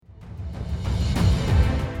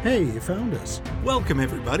Hey, you found us. Welcome,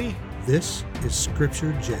 everybody. This is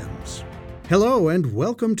Scripture Gems. Hello and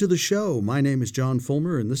welcome to the show. My name is John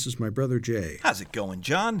Fulmer and this is my brother Jay. How's it going,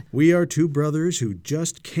 John? We are two brothers who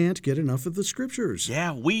just can't get enough of the Scriptures.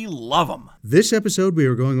 Yeah, we love them. This episode, we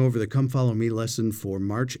are going over the Come Follow Me lesson for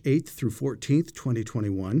March 8th through 14th,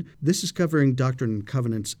 2021. This is covering Doctrine and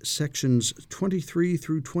Covenants sections 23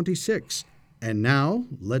 through 26. And now,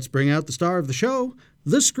 let's bring out the star of the show,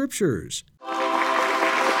 the Scriptures.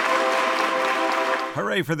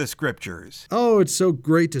 Hooray for the Scriptures. Oh, it's so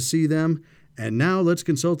great to see them. And now let's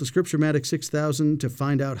consult the Scripturematic 6000 to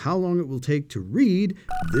find out how long it will take to read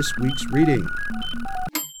this week's reading.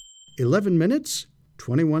 11 minutes,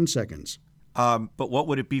 21 seconds. But what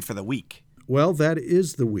would it be for the week? Well, that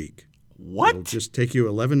is the week. What? It'll just take you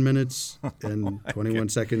 11 minutes and 21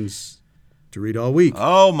 seconds to read all week.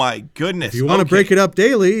 Oh, my goodness. If you want to break it up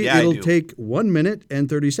daily, Yeah, it'll take 1 minute and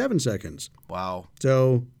 37 seconds. Wow.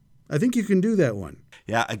 So I think you can do that one.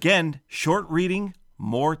 Yeah, again, short reading,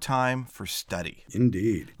 more time for study.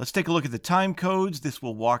 Indeed. Let's take a look at the time codes. This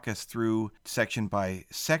will walk us through section by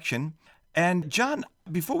section. And John,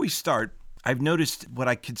 before we start, I've noticed what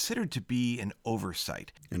I consider to be an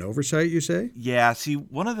oversight. An oversight, you say? Yeah, see,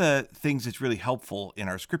 one of the things that's really helpful in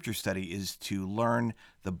our scripture study is to learn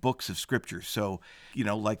the books of scripture. So,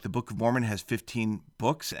 like the Book of Mormon has 15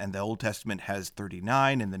 books and the Old Testament has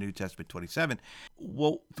 39 and the New Testament 27.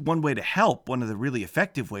 Well, one way to help, one of the really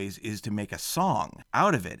effective ways is to make a song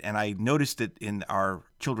out of it. And I noticed that in our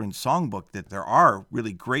children's songbook that there are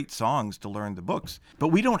really great songs to learn the books, but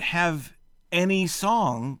we don't have any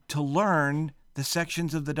song to learn the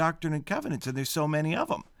sections of the Doctrine and Covenants, and there's so many of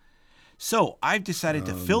them. So I've decided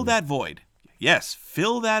to fill that void. Yes,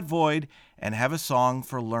 fill that void and have a song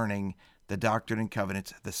for learning the Doctrine and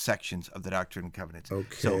Covenants, the sections of the Doctrine and Covenants.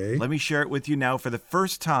 Okay. So let me share it with you now for the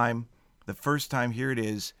first time. Here it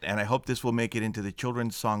is, and I hope this will make it into the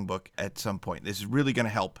children's songbook at some point. This is really going to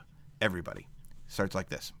help everybody. Starts like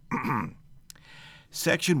this.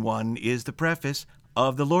 Section 1 is the preface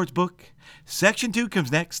of the Lord's book. Section 2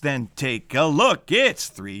 comes next, then take a look. It's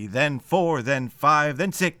 3, then 4, then 5,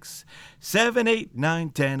 then 6, 7, 8, 9,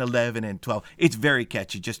 10, 11, and 12. It's very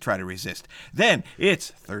catchy. Just try to resist. Then it's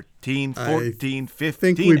 13, 14, 15,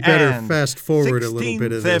 I think we better fast forward 16, a little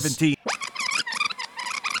bit of 17,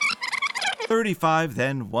 35,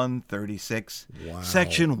 then 136. Wow.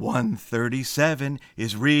 Section 137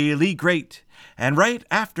 is really great. And right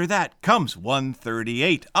after that comes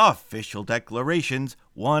 138, Official Declarations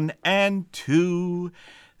 1 and 2.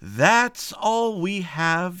 That's all we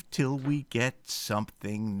have till we get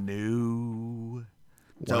something new.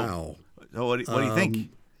 Wow. So what do you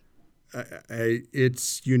think?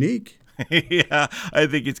 It's unique. Yeah, I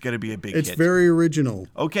think it's going to be a big hit. It's very original.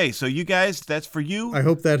 Okay, so you guys, that's for you. I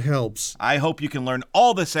hope that helps. I hope you can learn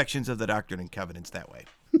all the sections of the Doctrine and Covenants that way.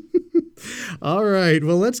 All right,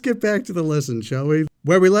 well, let's get back to the lesson, shall we?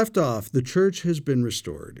 Where we left off, the church has been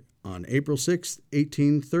restored. On April 6,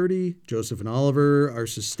 1830, Joseph and Oliver are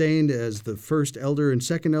sustained as the first elder and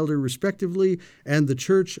second elder, respectively, and the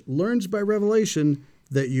church learns by revelation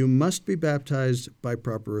that you must be baptized by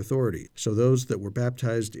proper authority. So those that were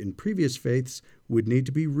baptized in previous faiths would need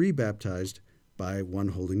to be rebaptized by one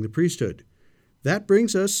holding the priesthood. That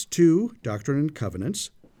brings us to Doctrine and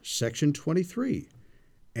Covenants, section 23.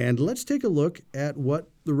 And let's take a look at what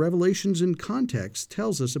the Revelations in context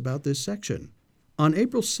tells us about this section. On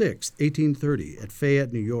April 6, 1830, at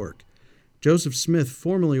Fayette, New York, Joseph Smith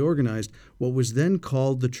formally organized what was then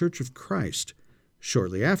called the Church of Christ.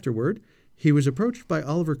 Shortly afterward, he was approached by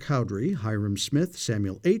Oliver Cowdery, Hiram Smith,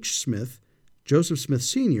 Samuel H. Smith, Joseph Smith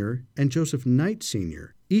Sr., and Joseph Knight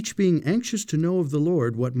Sr., each being anxious to know of the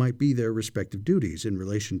Lord what might be their respective duties in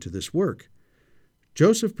relation to this work.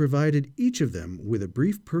 Joseph provided each of them with a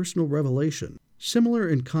brief personal revelation. Similar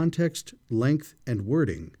in context, length, and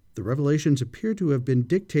wording, the revelations appear to have been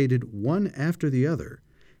dictated one after the other.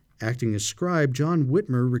 Acting as scribe, John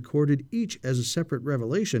Whitmer recorded each as a separate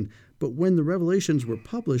revelation, but when the revelations were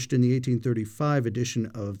published in the 1835 edition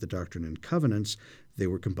of the Doctrine and Covenants, they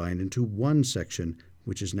were combined into one section,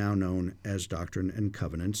 which is now known as Doctrine and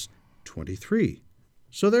Covenants 23.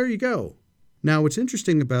 So there you go. Now, what's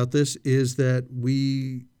interesting about this is that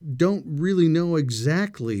we don't really know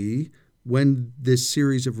exactly when this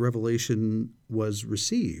series of revelation was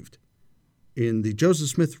received. In the Joseph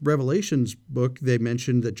Smith Revelations book, they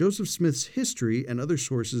mentioned that Joseph Smith's history and other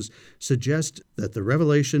sources suggest that the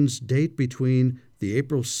revelations date between the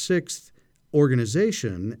April 6th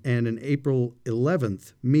organization and an April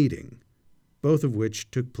 11th meeting, both of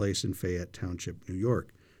which took place in Fayette Township, New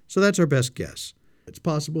York. So that's our best guess. It's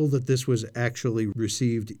possible that this was actually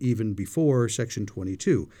received even before Section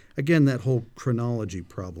 22. Again, that whole chronology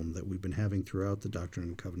problem that we've been having throughout the Doctrine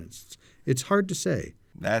and Covenants. It's hard to say.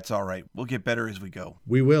 That's all right. We'll get better as we go.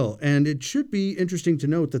 We will. And it should be interesting to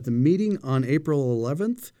note that the meeting on April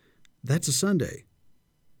 11th, that's a Sunday.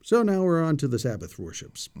 So now we're on to the Sabbath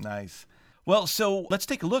worships. Nice. Well, so let's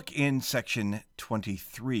take a look in section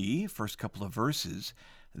 23, first couple of verses.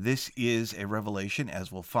 This is a revelation,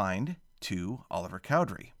 as we'll find, to Oliver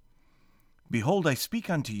Cowdery. Behold, I speak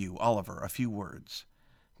unto you, Oliver, a few words.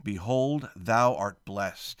 Behold, thou art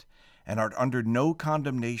blessed, and art under no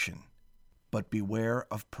condemnation. But beware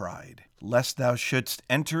of pride, lest thou shouldst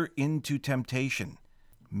enter into temptation.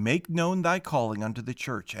 Make known thy calling unto the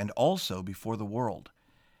church, and also before the world.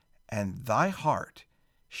 And thy heart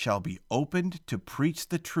shall be opened to preach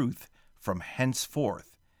the truth from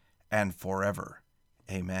henceforth and forever.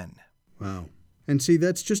 Amen. Wow. And see,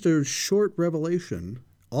 that's just a short revelation.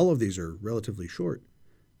 All of these are relatively short,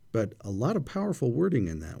 but a lot of powerful wording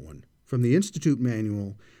in that one. From the Institute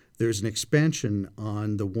Manual, there's an expansion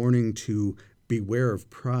on the warning to beware of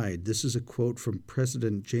pride. This is a quote from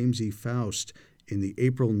President James E. Faust in the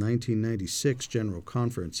April 1996 General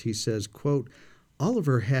Conference. He says, quote,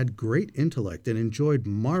 Oliver had great intellect and enjoyed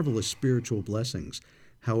marvelous spiritual blessings.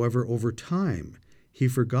 However, over time, he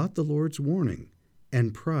forgot the Lord's warning,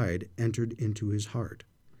 and pride entered into his heart.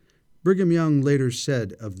 Brigham Young later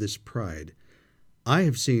said of this pride, I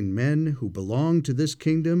have seen men who belonged to this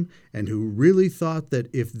kingdom and who really thought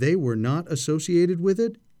that if they were not associated with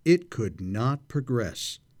it, it could not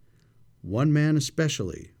progress. One man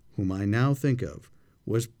especially, whom I now think of,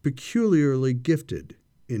 was peculiarly gifted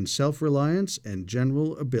in self-reliance and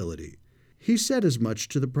general ability. He said as much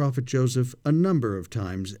to the prophet Joseph a number of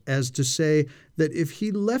times as to say that if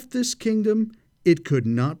he left this kingdom, it could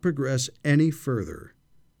not progress any further.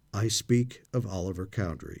 I speak of Oliver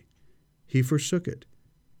Cowdery. He forsook it,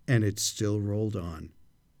 and it still rolled on,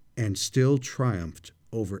 and still triumphed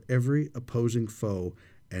over every opposing foe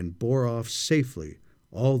and bore off safely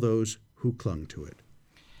all those who clung to it.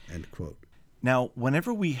 End quote. Now,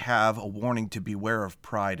 whenever we have a warning to beware of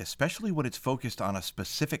pride, especially when it's focused on a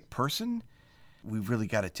specific person, we've really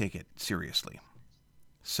got to take it seriously.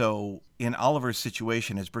 So, in Oliver's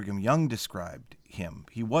situation, as Brigham Young described him,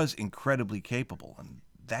 he was incredibly capable, and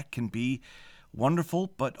that can be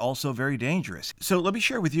wonderful, but also very dangerous. So let me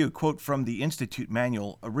share with you a quote from the Institute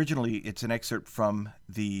Manual. Originally, it's an excerpt from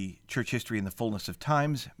the Church History in the Fullness of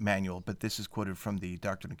Times manual, but this is quoted from the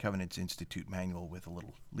Doctrine and Covenants Institute manual with a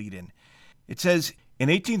little lead-in. It says, in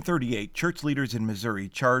 1838, church leaders in Missouri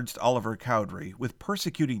charged Oliver Cowdery with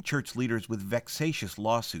persecuting church leaders with vexatious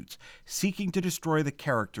lawsuits, seeking to destroy the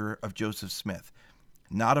character of Joseph Smith,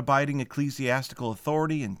 not abiding ecclesiastical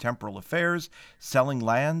authority in temporal affairs, selling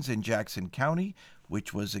lands in Jackson County,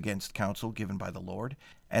 which was against counsel given by the Lord,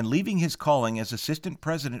 and leaving his calling as assistant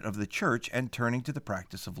president of the church and turning to the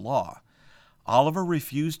practice of law. Oliver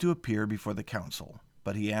refused to appear before the council,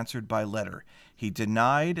 but he answered by letter. He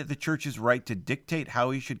denied the church's right to dictate how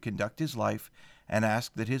he should conduct his life and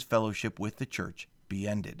asked that his fellowship with the church be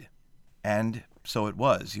ended. And so it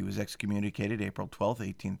was. He was excommunicated April 12,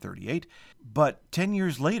 1838. But 10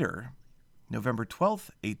 years later, November 12,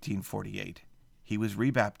 1848, he was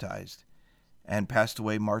rebaptized and passed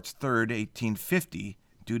away March 3, 1850,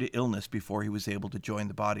 due to illness before he was able to join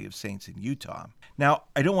the body of saints in Utah. Now,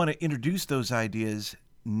 I don't want to introduce those ideas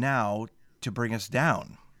now to bring us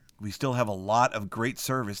down. We still have a lot of great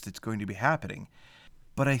service that's going to be happening.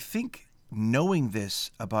 But I think knowing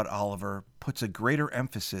this about Oliver puts a greater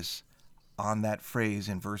emphasis on that phrase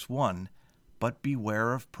in verse 1, but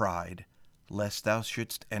beware of pride, lest thou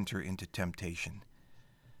shouldst enter into temptation.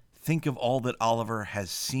 Think of all that Oliver has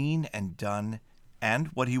seen and done, and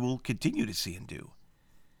what he will continue to see and do.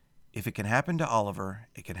 If it can happen to Oliver,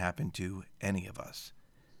 it can happen to any of us.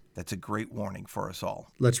 That's a great warning for us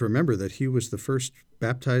all. Let's remember that he was the first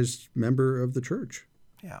baptized member of the church.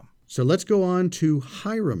 Yeah. So let's go on to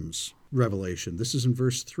Hiram's revelation. This is in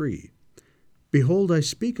verse 3. Behold, I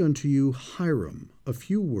speak unto you, Hiram, a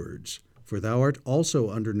few words, for thou art also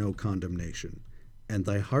under no condemnation, and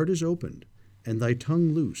thy heart is opened, and thy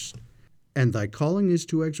tongue loosed, and thy calling is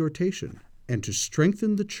to exhortation, and to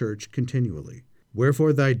strengthen the church continually.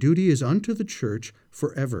 Wherefore thy duty is unto the church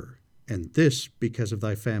forever, and this because of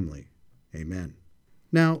thy family. Amen.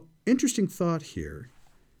 Now, interesting thought here.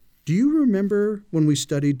 Do you remember when we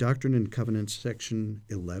studied Doctrine and Covenants, section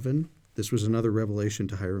 11? This was another revelation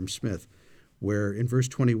to Hiram Smith, where in verse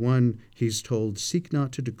 21, he's told, seek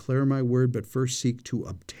not to declare my word, but first seek to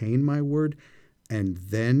obtain my word, and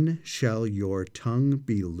then shall your tongue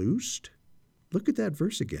be loosed. Look at that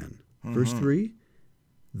verse again. Verse 3,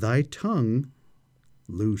 thy tongue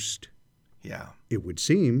loosed. Yeah. It would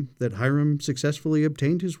seem that Hiram successfully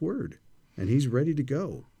obtained his word, and he's ready to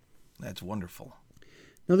go. That's wonderful.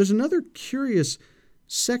 Now, there's another curious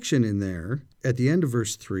section in there at the end of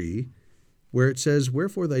verse 3 where it says,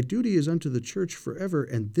 "Wherefore thy duty is unto the church forever,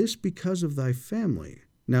 and this because of thy family."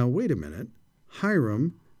 Now, wait a minute.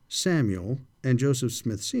 Hiram, Samuel, and Joseph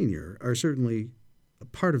Smith Sr. are certainly a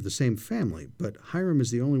part of the same family, but Hiram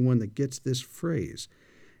is the only one that gets this phrase.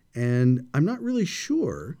 And I'm not really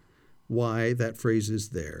sure why that phrase is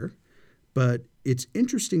there, but it's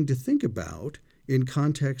interesting to think about in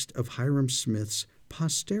context of Hiram Smith's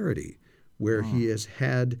posterity, where he has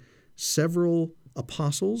had several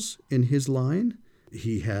apostles in his line.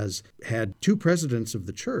 He has had two presidents of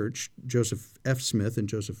the church, Joseph F. Smith and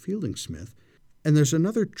Joseph Fielding Smith. And there's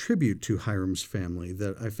another tribute to Hiram's family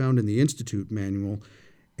that I found in the Institute manual,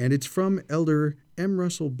 and it's from Elder M.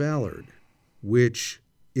 Russell Ballard, which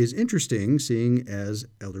is interesting, seeing as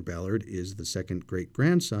Elder Ballard is the second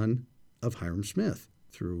great-grandson of Hiram Smith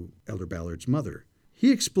through Elder Ballard's mother.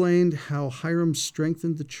 He explained how Hiram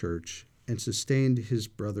strengthened the church and sustained his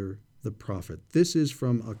brother, the prophet. This is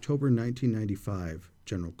from October 1995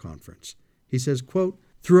 General Conference. He says, quote,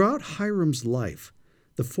 "Throughout Hiram's life,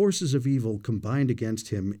 the forces of evil combined against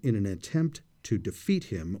him in an attempt to defeat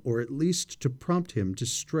him, or at least to prompt him to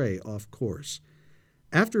stray off course.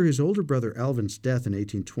 After his older brother Alvin's death in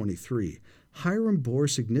 1823, Hiram bore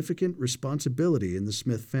significant responsibility in the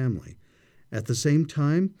Smith family. At the same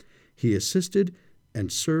time, he assisted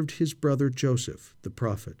and served his brother Joseph, the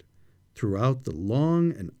prophet, throughout the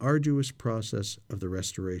long and arduous process of the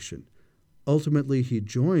restoration. Ultimately, he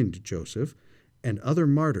joined Joseph and other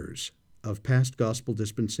martyrs of past gospel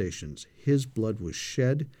dispensations. His blood was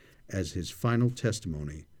shed as his final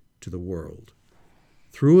testimony to the world.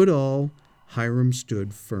 Through it all, Hiram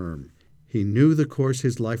stood firm. He knew the course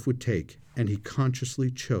his life would take, and he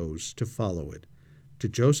consciously chose to follow it. To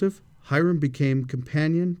Joseph, Hiram became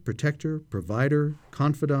companion, protector, provider,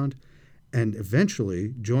 confidant, and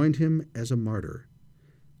eventually joined him as a martyr.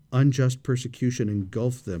 Unjust persecution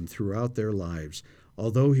engulfed them throughout their lives.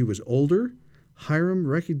 Although he was older, Hiram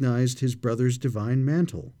recognized his brother's divine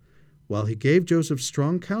mantle. While he gave Joseph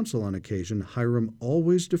strong counsel on occasion, Hiram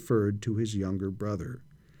always deferred to his younger brother.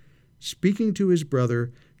 Speaking to his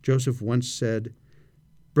brother, Joseph once said,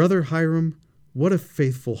 "Brother Hiram, what a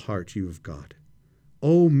faithful heart you have got.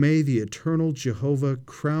 Oh, may the eternal Jehovah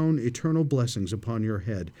crown eternal blessings upon your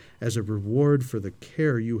head as a reward for the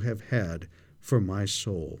care you have had for my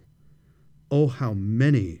soul. Oh, how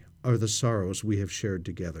many are the sorrows we have shared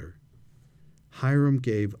together." Hiram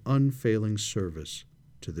gave unfailing service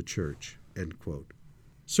to the church, end quote.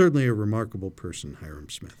 Certainly a remarkable person, Hiram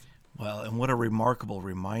Smith. Well, and what a remarkable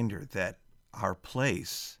reminder that our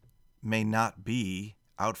place may not be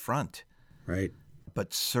out front. Right.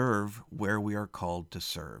 But serve where we are called to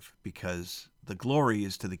serve, because the glory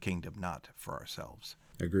is to the kingdom, not for ourselves.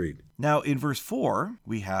 Agreed. Now, in verse 4,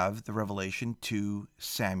 we have the revelation to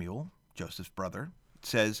Samuel, Joseph's brother. It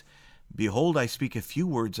says, "Behold, I speak a few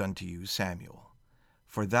words unto you, Samuel,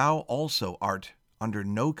 for thou also art under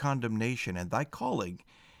no condemnation, and thy calling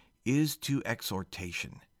is to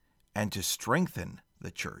exhortation, and to strengthen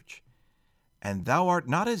the church. And thou art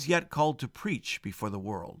not as yet called to preach before the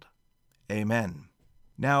world. Amen."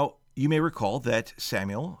 Now, you may recall that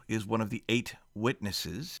Samuel is one of the 8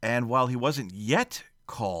 witnesses, and while he wasn't yet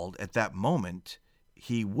called at that moment,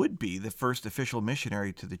 he would be the first official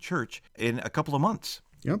missionary to the church in a couple of months.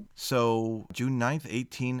 Yep. So June 9th,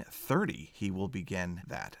 1830, he will begin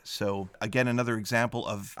that. So again, another example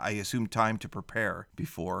of, I assume, time to prepare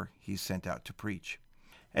before he's sent out to preach.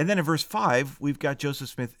 And then in verse 5, we've got Joseph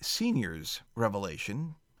Smith Sr.'s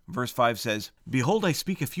revelation. Verse 5 says, "Behold, I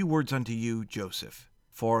speak a few words unto you, Joseph,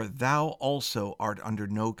 for thou also art under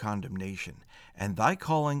no condemnation, and thy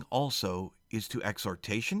calling also is to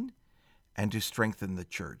exhortation and to strengthen the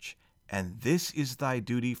church. And this is thy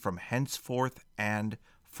duty from henceforth and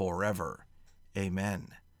forever. Amen."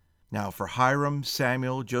 Now, for Hiram,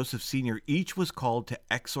 Samuel, Joseph Sr., each was called to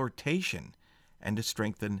exhortation and to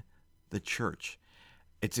strengthen the church.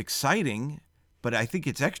 It's exciting, but I think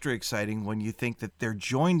it's extra exciting when you think that they're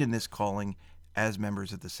joined in this calling as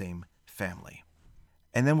members of the same family.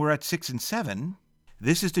 And then we're at 6 and 7.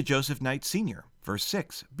 This is to Joseph Knight Sr. Verse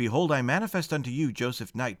 6, "Behold, I manifest unto you,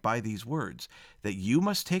 Joseph Knight, by these words, that you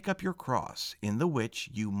must take up your cross, in the which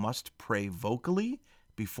you must pray vocally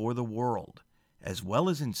before the world, as well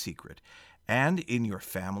as in secret, and in your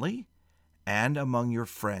family, and among your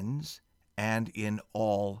friends, and in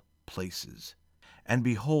all places. And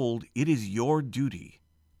behold, it is your duty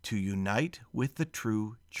to unite with the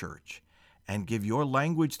true church, and give your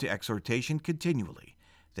language to exhortation continually,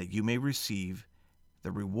 that you may receive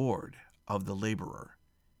the reward of the laborer.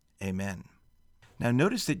 Amen. Now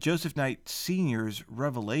notice that Joseph Knight Sr.'s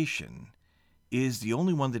revelation is the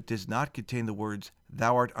only one that does not contain the words,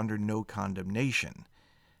 "Thou art under no condemnation."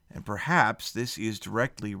 And perhaps this is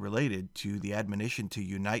directly related to the admonition to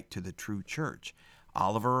unite to the true church.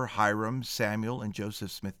 Oliver, Hiram, Samuel, and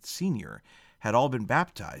Joseph Smith Sr. had all been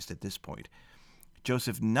baptized at this point.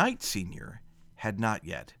 Joseph Knight Sr. had not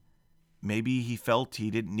yet. Maybe he felt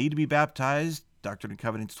he didn't need to be baptized. Doctrine and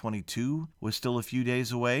Covenants 22 was still a few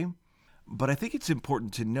days away. But I think it's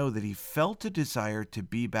important to know that he felt a desire to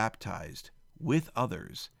be baptized with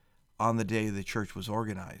others on the day the church was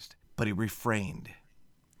organized. But he refrained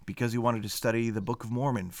because he wanted to study the Book of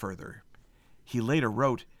Mormon further. He later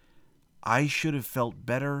wrote, "I should have felt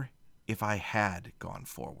better if I had gone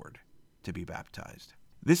forward to be baptized."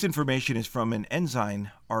 This information is from an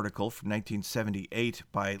Ensign article from 1978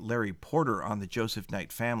 by Larry Porter on the Joseph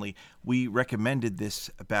Knight family. We recommended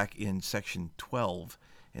this back in section 12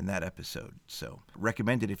 in that episode, so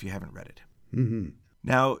recommend it if you haven't read it. Mm-hmm.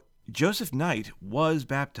 Now, Joseph Knight was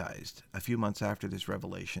baptized a few months after this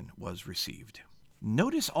revelation was received.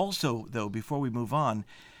 Notice also, though, before we move on,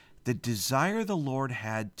 the desire the Lord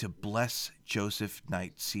had to bless Joseph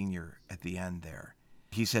Knight Sr. at the end there.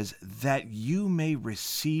 He says, "That you may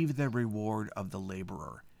receive the reward of the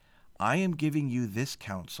laborer. I am giving you this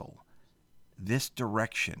counsel, this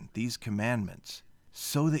direction, these commandments,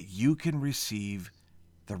 so that you can receive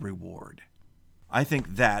the reward." I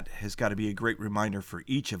think that has got to be a great reminder for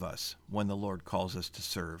each of us when the Lord calls us to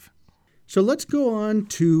serve. So let's go on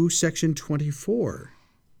to section 24.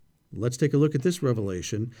 Let's take a look at this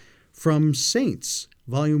revelation from Saints,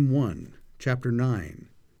 Volume 1, Chapter 9.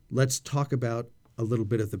 Let's talk about a little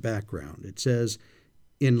bit of the background. It says,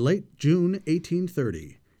 in late June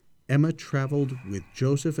 1830, Emma traveled with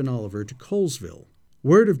Joseph and Oliver to Colesville.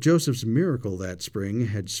 Word of Joseph's miracle that spring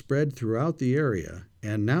had spread throughout the area,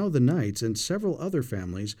 and now the Knights and several other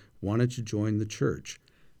families wanted to join the church.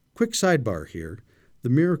 Quick sidebar here. The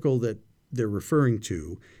miracle that they're referring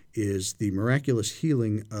to is the miraculous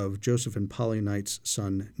healing of Joseph and Polly Knight's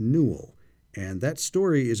son, Newell. And that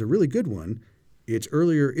story is a really good one. It's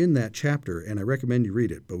earlier in that chapter, and I recommend you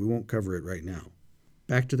read it, but we won't cover it right now.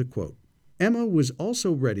 Back to the quote. Emma was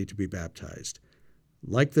also ready to be baptized.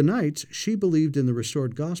 Like the Knights, she believed in the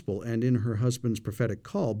restored gospel and in her husband's prophetic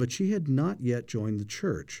call, but she had not yet joined the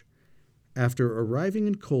church. After arriving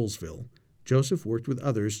in Colesville, Joseph worked with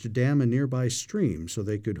others to dam a nearby stream so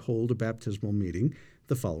they could hold a baptismal meeting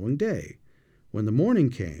the following day. When the morning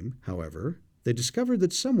came, however, they discovered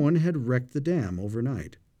that someone had wrecked the dam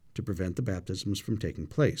overnight to prevent the baptisms from taking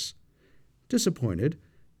place. Disappointed,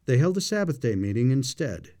 they held a Sabbath day meeting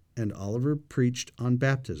instead, and Oliver preached on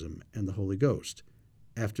baptism and the Holy Ghost.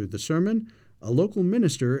 After the sermon, a local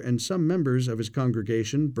minister and some members of his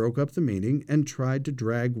congregation broke up the meeting and tried to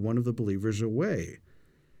drag one of the believers away.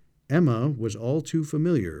 Emma was all too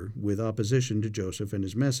familiar with opposition to Joseph and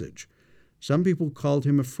his message. Some people called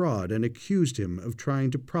him a fraud and accused him of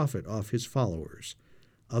trying to profit off his followers.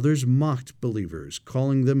 Others mocked believers,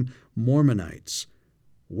 calling them Mormonites.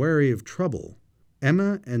 Wary of trouble,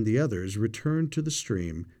 Emma and the others returned to the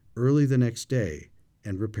stream early the next day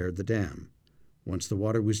and repaired the dam. Once the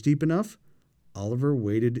water was deep enough, Oliver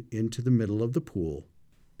waded into the middle of the pool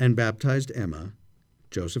and baptized Emma,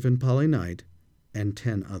 Joseph and Polly Knight, and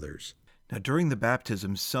 10 others. Now, during the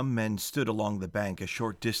baptism, some men stood along the bank a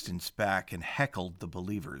short distance back and heckled the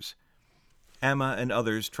believers. Emma and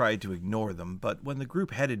others tried to ignore them, but when the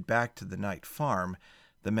group headed back to the Knight farm,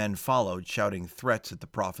 the men followed, shouting threats at the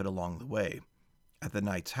prophet along the way. At the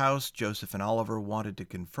Knight's house, Joseph and Oliver wanted to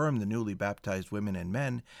confirm the newly baptized women and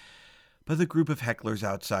men, but the group of hecklers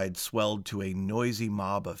outside swelled to a noisy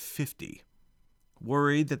mob of 50.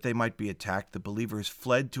 Worried that they might be attacked, the believers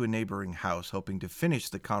fled to a neighboring house, hoping to finish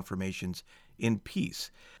the confirmations in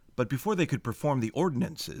peace. But before they could perform the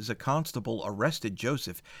ordinances, a constable arrested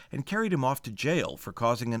Joseph and carried him off to jail for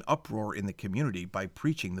causing an uproar in the community by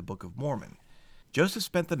preaching the Book of Mormon. Joseph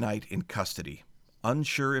spent the night in custody,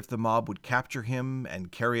 unsure if the mob would capture him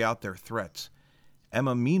and carry out their threats.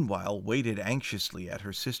 Emma, meanwhile, waited anxiously at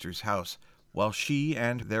her sister's house, while she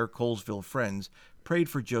and their Colesville friends prayed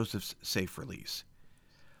for Joseph's safe release.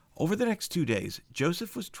 Over the next 2 days,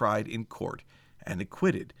 Joseph was tried in court and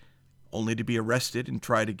acquitted, only to be arrested and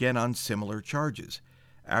tried again on similar charges.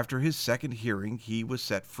 After his second hearing, he was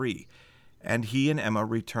set free, and he and Emma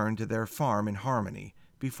returned to their farm in Harmony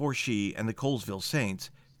before she and the Colesville Saints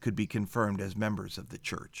could be confirmed as members of the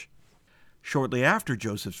church. Shortly after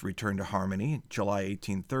Joseph's return to Harmony, July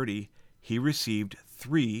 1830, he received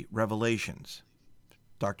 3 revelations.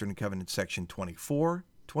 Doctrine and Covenants, section 24,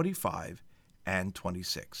 25, and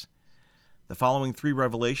 26. The following 3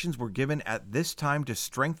 revelations were given at this time to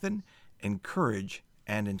strengthen, encourage,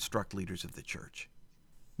 and instruct leaders of the church.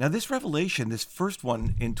 Now, this revelation, this first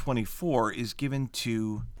one in 24, is given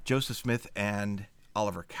to Joseph Smith and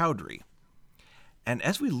Oliver Cowdery. And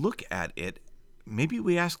as we look at it, maybe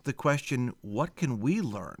we ask the question, what can we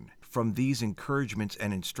learn from these encouragements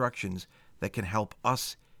and instructions that can help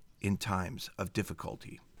us in times of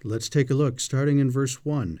difficulty? Let's take a look, starting in verse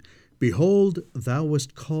 1. Behold, thou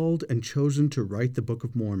wast called and chosen to write the book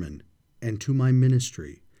of Mormon, and to my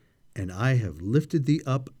ministry, and I have lifted thee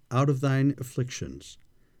up out of thine afflictions,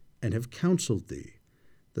 and have counseled thee,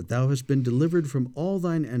 that thou hast been delivered from all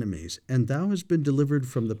thine enemies, and thou hast been delivered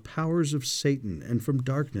from the powers of Satan and from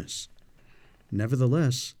darkness.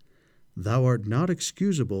 Nevertheless, thou art not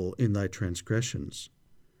excusable in thy transgressions.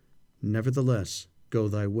 Nevertheless, go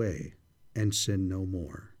thy way, and sin no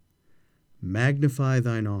more. Magnify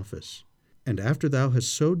thine office, and after thou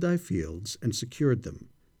hast sowed thy fields and secured them,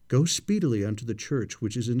 go speedily unto the church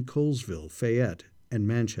which is in Colesville, Fayette, and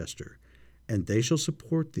Manchester, and they shall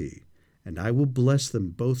support thee, and I will bless them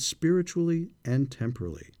both spiritually and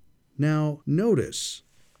temporally. Now, notice,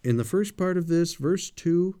 in the first part of this, verse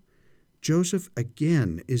 2, Joseph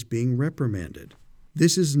again is being reprimanded.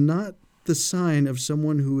 This is not the sign of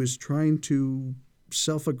someone who is trying to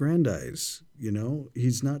self-aggrandize,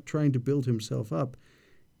 He's not trying to build himself up.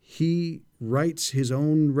 He writes his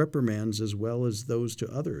own reprimands as well as those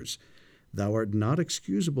to others. Thou art not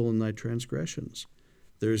excusable in thy transgressions.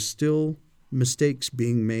 There's still mistakes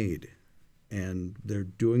being made, and they're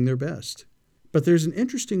doing their best. But there's an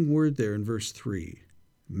interesting word there in verse 3.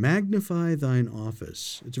 Magnify thine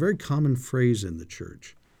office. It's a very common phrase in the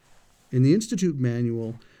church. In the Institute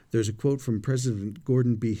Manual, there's a quote from President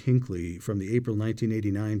Gordon B. Hinckley from the April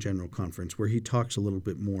 1989 General Conference where he talks a little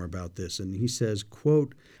bit more about this, and he says,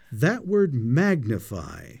 quote, that word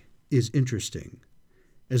magnify is interesting.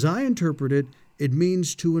 As I interpret it, it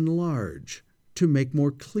means to enlarge, to make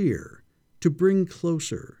more clear, to bring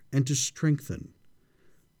closer, and to strengthen.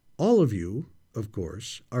 All of you, of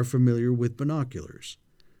course, are familiar with binoculars.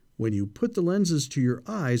 When you put the lenses to your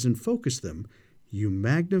eyes and focus them, you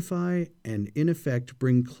magnify and, in effect,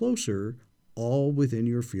 bring closer all within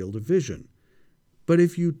your field of vision. But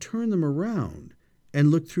if you turn them around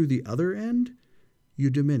and look through the other end, you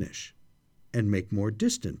diminish and make more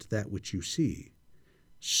distant that which you see.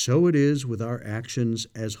 So it is with our actions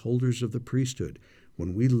as holders of the priesthood.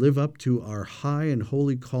 When we live up to our high and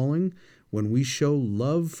holy calling, when we show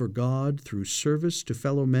love for God through service to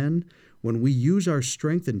fellow men, when we use our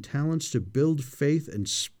strength and talents to build faith and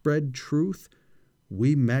spread truth,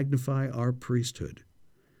 we magnify our priesthood.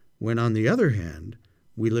 When, on the other hand,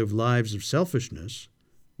 we live lives of selfishness,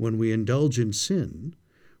 when we indulge in sin,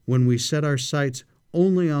 when we set our sights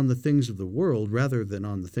only on the things of the world rather than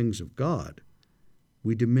on the things of God,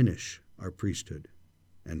 we diminish our priesthood.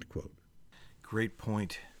 End quote. Great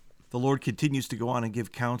point. The Lord continues to go on and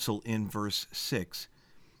give counsel in verse 6.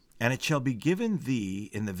 And it shall be given thee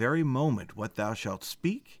in the very moment what thou shalt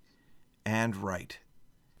speak and write,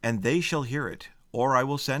 and they shall hear it, or I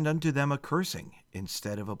will send unto them a cursing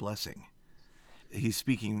instead of a blessing. He's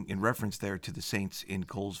speaking in reference there to the saints in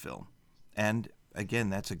Colesville. And again,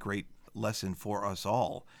 that's a great lesson for us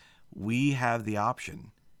all. We have the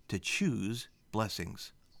option to choose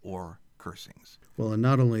blessings or cursings. Well, and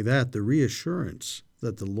not only that, the reassurance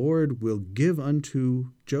that the Lord will give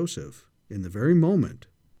unto Joseph in the very moment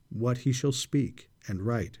what he shall speak and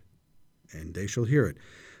write, and they shall hear it.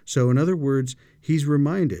 So in other words, he's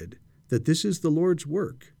reminded that this is the Lord's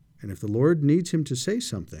work, and if the Lord needs him to say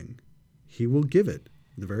something, he will give it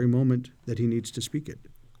the very moment that he needs to speak it.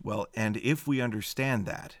 Well, and if we understand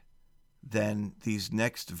that, then these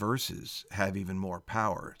next verses have even more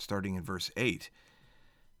power, starting in verse 8.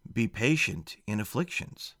 Be patient in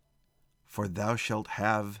afflictions, for thou shalt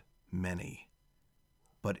have many,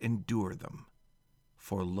 but endure them.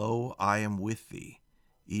 For lo, I am with thee,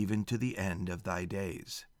 even to the end of thy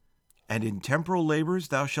days. And in temporal labors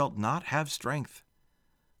thou shalt not have strength,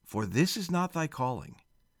 for this is not thy calling.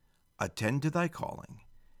 Attend to thy calling,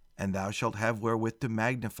 and thou shalt have wherewith to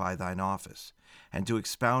magnify thine office, and to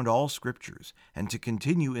expound all scriptures, and to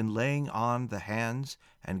continue in laying on the hands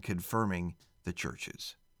and confirming the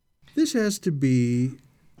churches. This has to be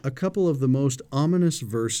a couple of the most ominous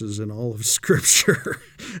verses in all of Scripture.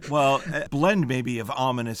 Well, a blend maybe of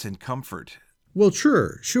ominous and comfort. Well,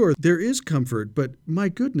 sure. There is comfort, but my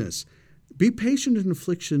goodness, be patient in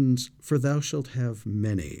afflictions, for thou shalt have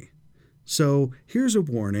many. So here's a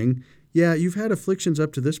warning. Yeah, you've had afflictions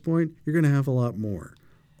up to this point, you're going to have a lot more.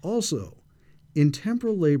 Also, in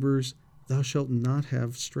temporal labors thou shalt not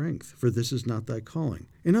have strength, for this is not thy calling.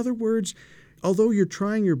 In other words, although you're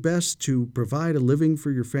trying your best to provide a living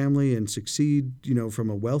for your family and succeed, from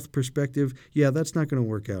a wealth perspective, that's not going to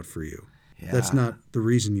work out for you. Yeah. That's not the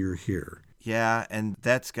reason you're here. Yeah, and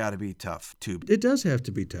that's got to be tough, too. It does have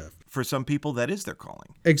to be tough. For some people, that is their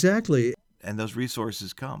calling. Exactly. And those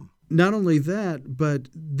resources come. Not only that, but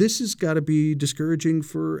this has got to be discouraging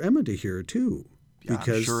for Emma to hear, too. Yeah,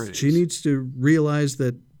 because sure she needs to realize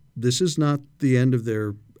that this is not the end of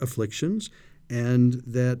their afflictions and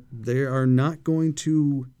that they are not going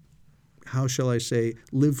to, how shall I say,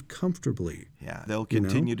 live comfortably. Yeah, they'll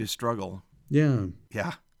continue to struggle. Yeah.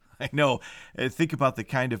 Yeah, I know. Think about the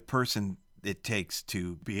kind of person it takes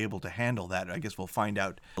to be able to handle that. I guess we'll find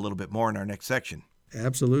out a little bit more in our next section.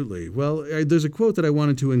 Absolutely. Well, there's a quote that I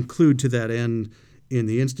wanted to include to that end in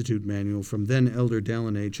the Institute manual from then Elder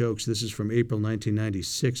Dallin H. Oaks. This is from April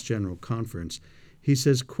 1996 General Conference. He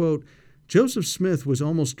says, quote, Joseph Smith was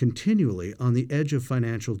almost continually on the edge of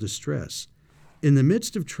financial distress. In the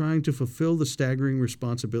midst of trying to fulfill the staggering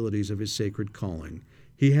responsibilities of his sacred calling,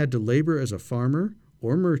 he had to labor as a farmer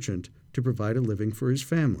or merchant to provide a living for his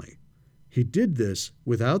family. He did this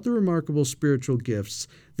without the remarkable spiritual gifts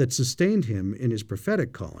that sustained him in his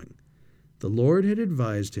prophetic calling. The Lord had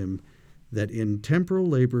advised him that in temporal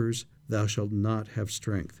labors thou shalt not have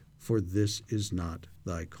strength, for this is not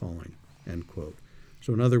thy calling. End quote.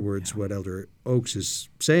 So in other words, what Elder Oaks is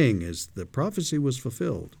saying is the prophecy was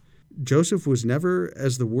fulfilled. Joseph was never,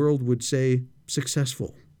 as the world would say,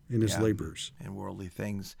 successful in his labors. And worldly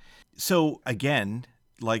things. So again,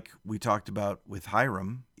 like we talked about with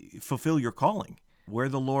Hiram, fulfill your calling, where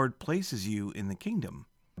the Lord places you in the kingdom,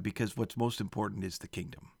 because what's most important is the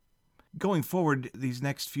kingdom. Going forward, these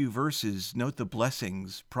next few verses, note the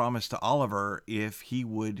blessings promised to Oliver if he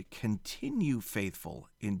would continue faithful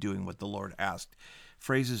in doing what the Lord asked.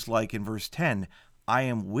 Phrases like in verse 10, I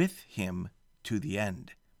am with him to the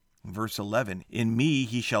end. In verse 11, in me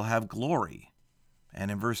he shall have glory. And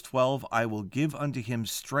in verse 12, I will give unto him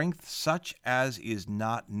strength such as is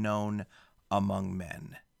not known among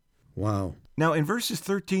men. Wow. Now, in verses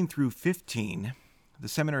 13 through 15, the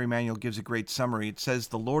seminary manual gives a great summary. It says,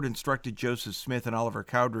 the Lord instructed Joseph Smith and Oliver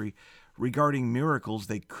Cowdery regarding miracles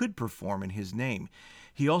they could perform in his name.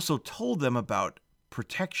 He also told them about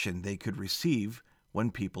protection they could receive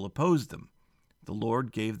when people opposed them. The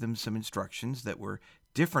Lord gave them some instructions that were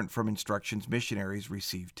different from instructions missionaries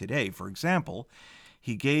receive today. For example,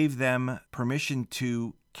 he gave them permission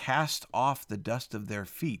to cast off the dust of their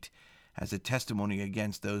feet as a testimony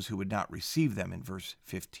against those who would not receive them in verse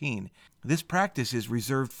 15. This practice is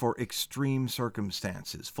reserved for extreme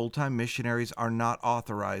circumstances. Full-time missionaries are not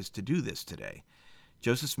authorized to do this today.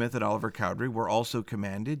 Joseph Smith and Oliver Cowdery were also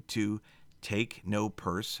commanded to take no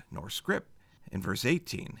purse nor scrip in verse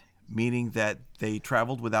 18, meaning that they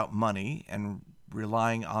traveled without money and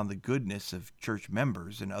relying on the goodness of church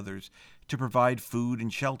members and others to provide food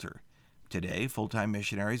and shelter. Today, full-time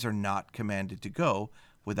missionaries are not commanded to go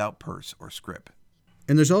without purse or scrip.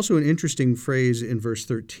 And there's also an interesting phrase in verse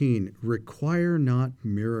 13, require not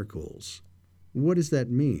miracles. What does that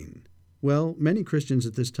mean? Well, many Christians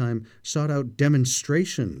at this time sought out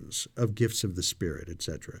demonstrations of gifts of the Spirit,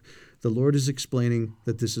 etc. The Lord is explaining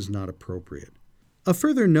that this is not appropriate. A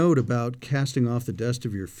further note about casting off the dust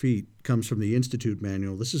of your feet comes from the Institute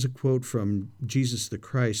manual. This is a quote from Jesus the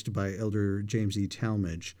Christ by Elder James E.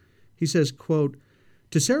 Talmage. He says, quote,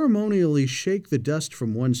 to ceremonially shake the dust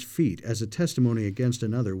from one's feet as a testimony against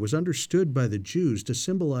another was understood by the Jews to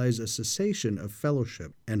symbolize a cessation of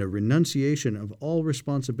fellowship and a renunciation of all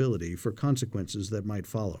responsibility for consequences that might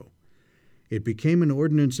follow. It became an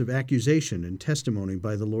ordinance of accusation and testimony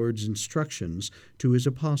by the Lord's instructions to his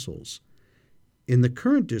apostles. In the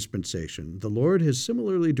current dispensation, the Lord has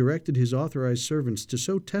similarly directed his authorized servants to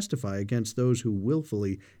so testify against those who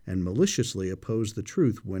willfully and maliciously oppose the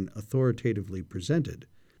truth when authoritatively presented.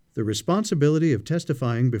 The responsibility of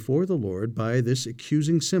testifying before the Lord by this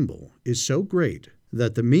accusing symbol is so great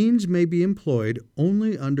that the means may be employed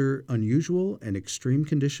only under unusual and extreme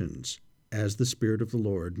conditions, as the Spirit of the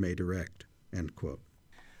Lord may direct. End quote.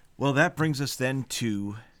 Well, that brings us then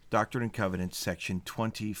to Doctrine and Covenants, section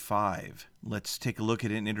 25. Let's take a look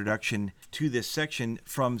at an introduction to this section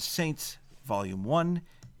from Saints, volume 1,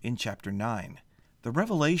 in chapter 9. The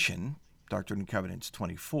Revelation, Doctrine and Covenants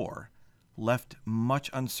 24, left much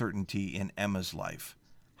uncertainty in Emma's life.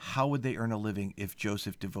 How would they earn a living if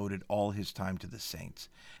Joseph devoted all his time to the saints?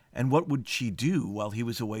 And what would she do while he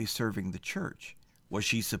was away serving the church? Was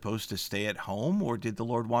she supposed to stay at home, or did the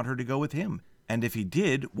Lord want her to go with him? And if he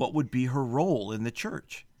did, what would be her role in the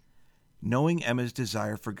church? Knowing Emma's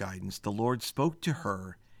desire for guidance, the Lord spoke to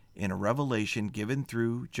her in a revelation given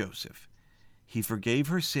through Joseph. He forgave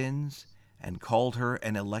her sins and called her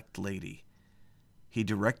an elect lady. He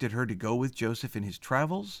directed her to go with Joseph in his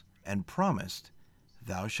travels and promised,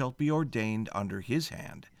 "Thou shalt be ordained under his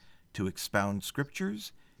hand to expound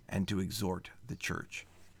scriptures and to exhort the church."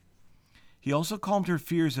 He also calmed her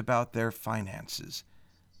fears about their finances.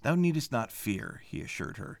 "Thou needest not fear," he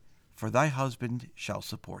assured her, "for thy husband shall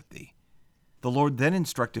support thee." The Lord then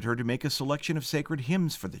instructed her to make a selection of sacred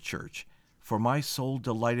hymns for the church. "For my soul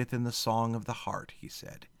delighteth in the song of the heart," he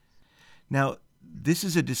said. Now, this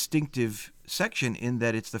is a distinctive section in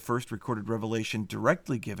that it's the first recorded revelation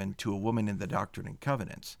directly given to a woman in the Doctrine and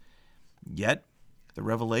Covenants. Yet, the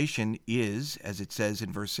revelation is, as it says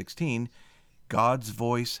in verse 16, God's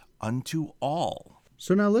voice unto all.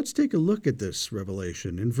 So now let's take a look at this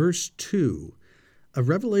revelation. In verse 2, "A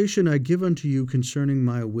revelation I give unto you concerning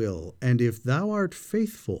my will, and if thou art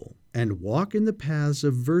faithful, and walk in the paths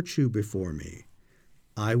of virtue before me,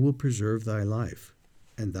 I will preserve thy life,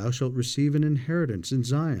 and thou shalt receive an inheritance in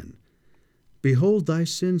Zion. Behold, thy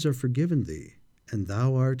sins are forgiven thee, and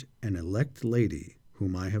thou art an elect lady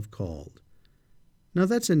whom I have called." Now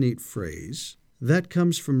that's a neat phrase. That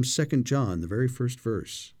comes from 2 John, the very first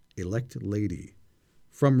verse, elect lady.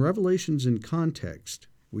 From Revelations in Context,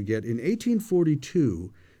 we get in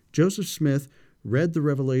 1842, Joseph Smith read the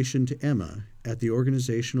revelation to Emma at the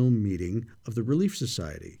organizational meeting of the Relief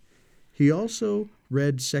Society. He also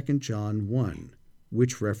read 2 John 1,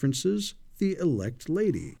 which references the elect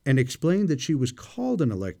lady, and explained that she was called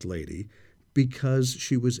an elect lady because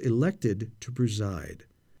she was elected to preside.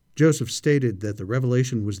 Joseph stated that the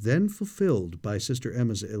revelation was then fulfilled by Sister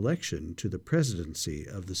Emma's election to the presidency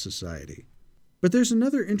of the society. But there's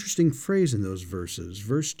another interesting phrase in those verses.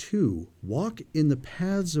 Verse 2, "Walk in the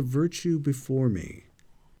paths of virtue before me."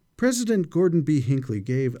 President Gordon B. Hinckley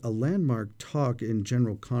gave a landmark talk in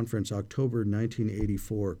General Conference October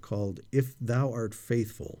 1984 called "If Thou Art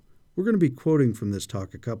Faithful." We're going to be quoting from this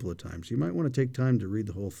talk a couple of times. You might want to take time to read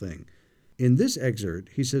the whole thing. In this excerpt,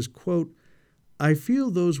 he says, quote, "I feel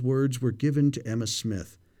those words were given to Emma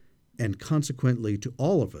Smith, and consequently to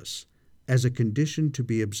all of us, as a condition to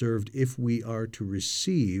be observed if we are to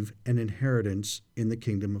receive an inheritance in the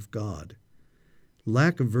kingdom of God.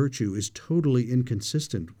 Lack of virtue is totally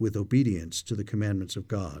inconsistent with obedience to the commandments of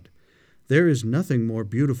God. There is nothing more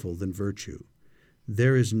beautiful than virtue.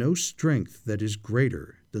 There is no strength that is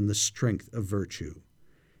greater than the strength of virtue."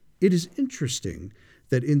 It is interesting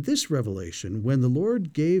that in this revelation, when the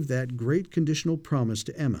Lord gave that great conditional promise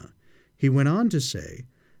to Emma, he went on to say,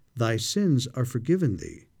 "Thy sins are forgiven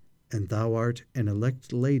thee, and thou art an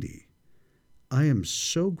elect lady." I am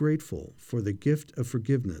so grateful for the gift of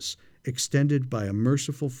forgiveness extended by a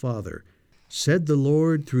merciful Father. Said the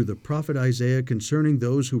Lord through the prophet Isaiah concerning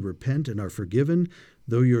those who repent and are forgiven,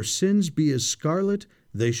 "Though your sins be as scarlet,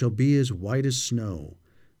 they shall be as white as snow.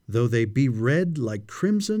 Though they be red like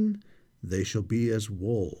crimson, they shall be as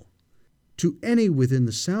wool." To any within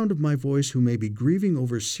the sound of my voice who may be grieving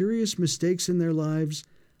over serious mistakes in their lives,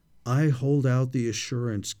 I hold out the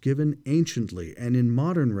assurance given anciently and in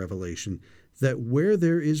modern revelation that where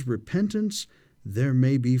there is repentance, there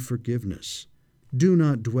may be forgiveness. Do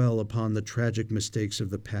not dwell upon the tragic mistakes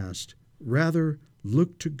of the past. Rather,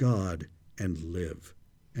 look to God and live.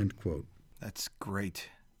 End quote. That's great.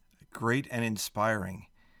 Great and inspiring.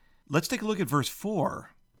 Let's take a look at verse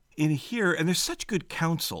 4. In here, and there's such good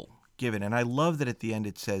counsel given, and I love that at the end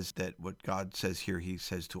it says that what God says here, he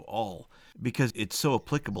says to all, because it's so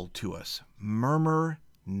applicable to us. Murmur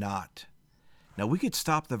not. Now, we could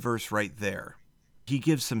stop the verse right there. He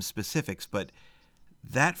gives some specifics, but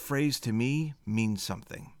that phrase to me means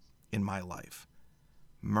something in my life.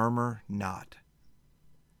 Murmur not.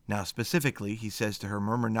 Now, specifically, he says to her,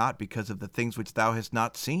 "Murmur not because of the things which thou hast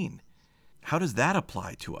not seen." How does that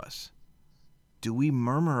apply to us? Do we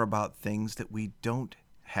murmur about things that we don't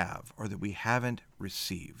have, or that we haven't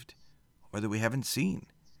received, or that we haven't seen?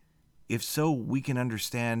 If so, we can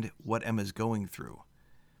understand what Emma's going through,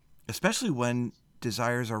 especially when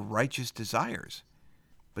desires are righteous desires.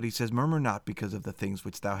 But he says, "Murmur not because of the things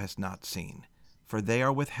which thou hast not seen, for they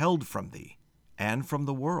are withheld from thee, and from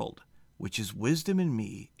the world, which is wisdom in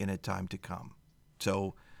me in a time to come."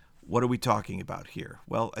 So, what are we talking about here?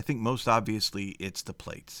 Well, I think most obviously it's the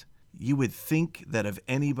plates. You would think that of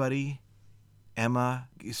anybody, Emma,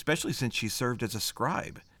 especially since she served as a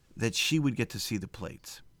scribe, that she would get to see the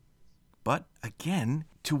plates. But again,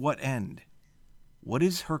 to what end? What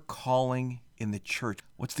is her calling in the church?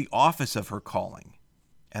 What's the office of her calling?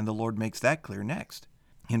 And the Lord makes that clear next.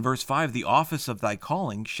 In verse 5, the office of thy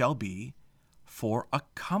calling shall be for a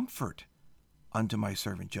comfort unto my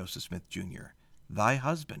servant Joseph Smith Jr., thy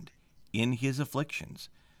husband, in his afflictions,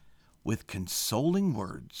 with consoling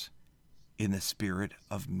words in the spirit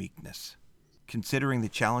of meekness. Considering the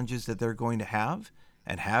challenges that they're going to have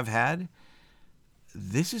and have had,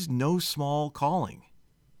 this is no small calling.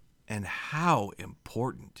 And how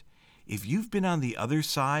important. If you've been on the other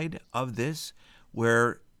side of this,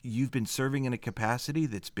 where you've been serving in a capacity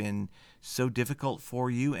that's been so difficult for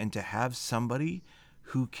you, and to have somebody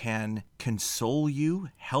who can console you,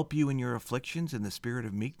 help you in your afflictions in the spirit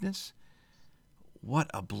of meekness, what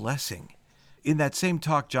a blessing. In that same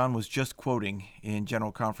talk John was just quoting in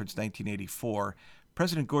General Conference 1984,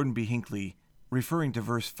 President Gordon B. Hinckley, referring to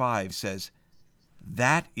verse 5, says,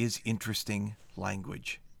 "That is interesting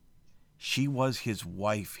language. She was his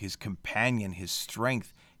wife, his companion, his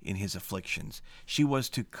strength in his afflictions. She was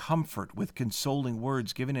to comfort with consoling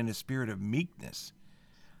words given in a spirit of meekness.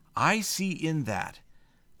 I see in that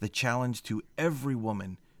the challenge to every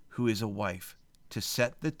woman who is a wife to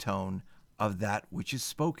set the tone of that which is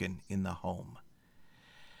spoken in the home."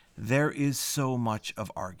 There is so much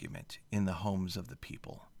of argument in the homes of the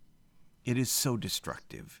people. It is so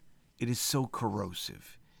destructive. It is so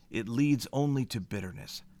corrosive. It leads only to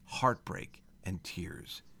bitterness, heartbreak, and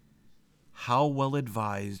tears. How well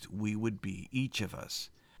advised we would be, each of us,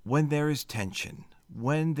 when there is tension,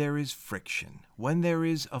 when there is friction, when there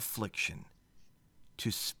is affliction, to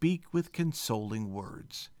speak with consoling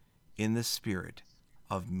words in the spirit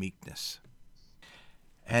of meekness.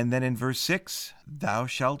 And then in verse 6, thou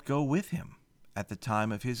shalt go with him at the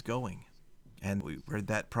time of his going. And we read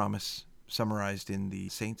that promise summarized in the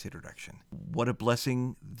saint's introduction. What a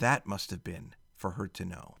blessing that must have been for her to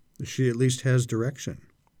know. She at least has direction.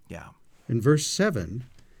 Yeah. In verse 7,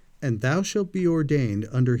 and thou shalt be ordained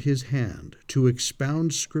under his hand to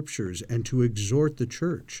expound scriptures and to exhort the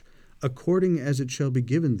church, according as it shall be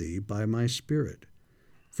given thee by my Spirit.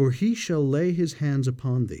 For he shall lay his hands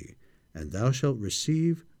upon thee, and thou shalt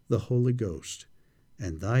receive the Holy Ghost,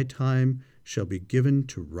 and thy time shall be given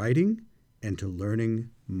to writing and to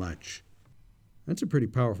learning much. That's a pretty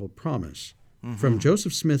powerful promise. From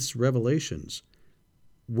Joseph Smith's Revelations.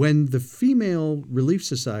 When the Female Relief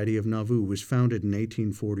Society of Nauvoo was founded in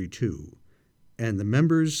 1842, and the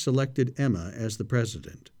members selected Emma as the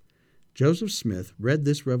president, Joseph Smith read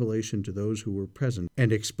this revelation to those who were present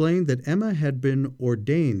and explained that Emma had been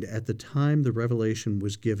ordained at the time the revelation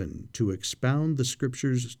was given to expound the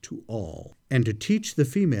scriptures to all and to teach the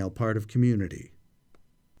female part of community.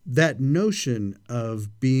 That notion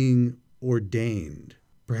of being ordained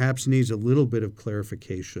perhaps needs a little bit of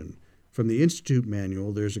clarification. From the Institute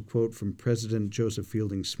Manual, there's a quote from President Joseph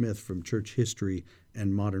Fielding Smith from Church History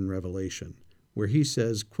and Modern Revelation, where he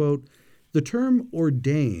says, quote, "The term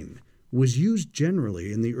ordain was used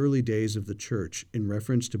generally in the early days of the church in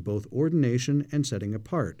reference to both ordination and setting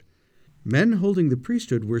apart. Men holding the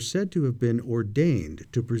priesthood were said to have been ordained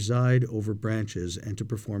to preside over branches and to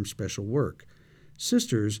perform special work.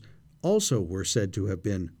 Sisters also were said to have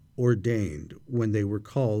been ordained when they were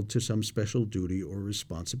called to some special duty or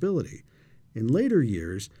responsibility. In later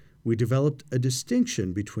years, we developed a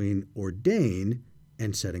distinction between ordain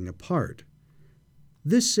and setting apart.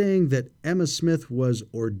 This saying that Emma Smith was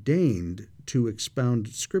ordained to expound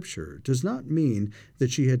Scripture does not mean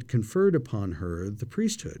that she had conferred upon her the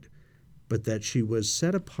priesthood, but that she was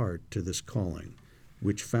set apart to this calling,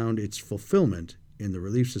 which found its fulfillment in the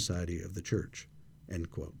Relief Society of the Church."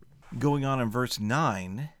 End quote. Going on in verse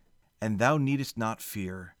 9, and thou needest not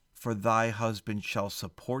fear, for thy husband shall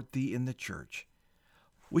support thee in the church,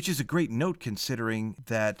 which is a great note considering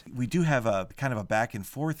that we do have a kind of a back and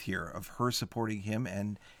forth here of her supporting him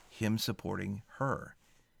and him supporting her.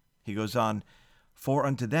 He goes on, for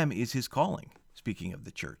unto them is his calling, speaking of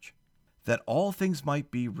the church, that all things might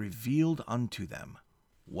be revealed unto them,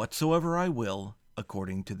 whatsoever I will,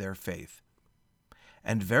 according to their faith.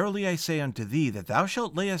 And verily I say unto thee, that thou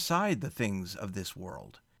shalt lay aside the things of this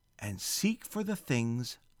world, and seek for the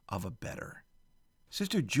things of a better.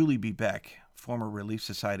 Sister Julie B. Beck, former Relief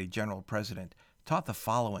Society General President, taught the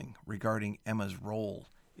following regarding Emma's role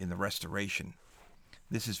in the restoration.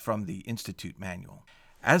 This is from the Institute Manual.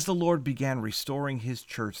 As the Lord began restoring his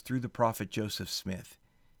church through the prophet Joseph Smith,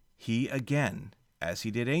 he again, as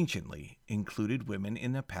he did anciently, included women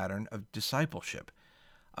in the pattern of discipleship.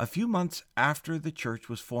 A few months after the church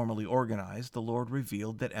was formally organized, the Lord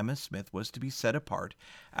revealed that Emma Smith was to be set apart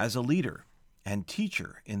as a leader and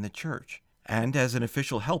teacher in the church, and as an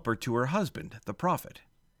official helper to her husband, the prophet.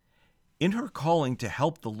 In her calling to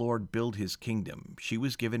help the Lord build his kingdom, she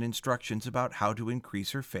was given instructions about how to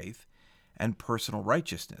increase her faith and personal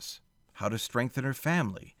righteousness, how to strengthen her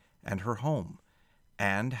family and her home,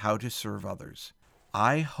 and how to serve others.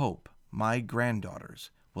 I hope my granddaughters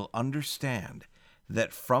will understand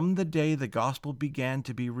that from the day the gospel began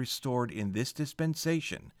to be restored in this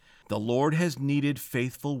dispensation, the Lord has needed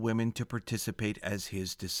faithful women to participate as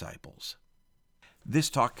his disciples. This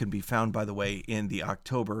talk can be found, by the way, in the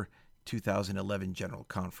October 2011 General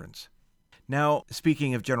Conference. Now,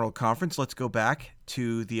 speaking of General Conference, let's go back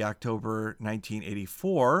to the October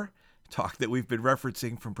 1984 talk that we've been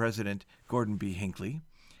referencing from President Gordon B. Hinckley.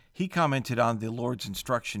 He commented on the Lord's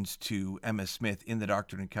instructions to Emma Smith in the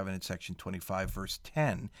Doctrine and Covenants, section 25, verse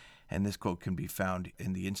 10, and this quote can be found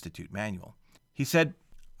in the Institute Manual. He said,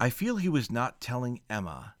 "I feel he was not telling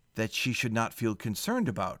Emma that she should not feel concerned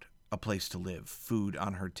about a place to live, food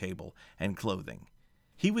on her table, and clothing.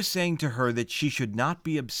 He was saying to her that she should not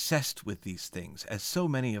be obsessed with these things, as so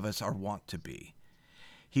many of us are wont to be.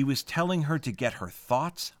 He was telling her to get her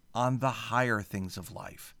thoughts on the higher things of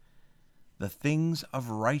life, the things of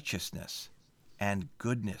righteousness and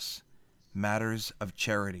goodness, matters of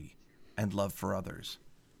charity and love for others,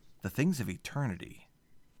 the things of eternity."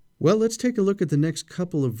 Well, let's take a look at the next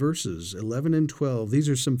couple of verses, 11 and 12. These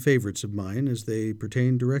are some favorites of mine as they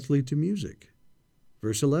pertain directly to music.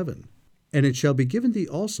 Verse 11, "And it shall be given thee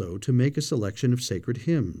also to make a selection of sacred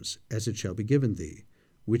hymns, as it shall be given thee,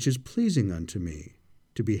 which is pleasing unto me,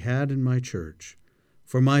 to be had in my church.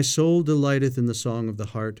 For my soul delighteth in the song of the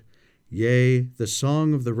heart, yea, the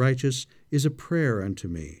song of the righteous is a prayer unto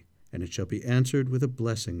me, and it shall be answered with a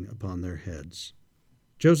blessing upon their heads."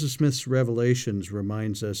 Joseph Smith's Revelations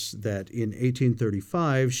reminds us that in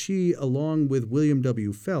 1835, she, along with William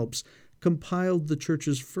W. Phelps, compiled the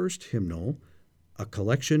church's first hymnal, a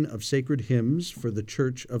collection of sacred hymns for the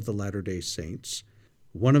Church of the Latter-day Saints,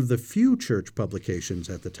 one of the few church publications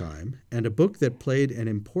at the time, and a book that played an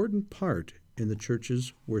important part in the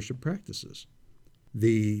church's worship practices.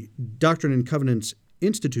 The Doctrine and Covenants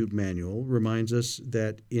Institute Manual reminds us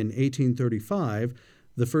that in 1835,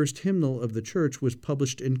 the first hymnal of the church was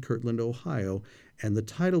published in Kirtland, Ohio, and the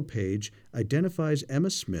title page identifies Emma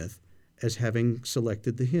Smith as having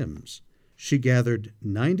selected the hymns. She gathered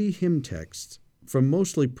 90 hymn texts from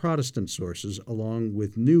mostly Protestant sources, along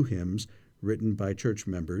with new hymns written by church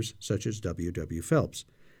members such as W. W. Phelps.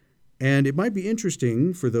 And it might be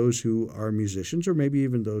interesting for those who are musicians, or maybe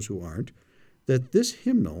even those who aren't, that this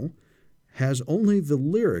hymnal has only the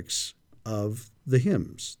lyrics of the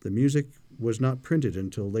hymns. The music was not printed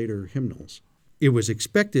until later hymnals. It was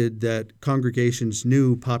expected that congregations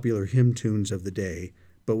knew popular hymn tunes of the day,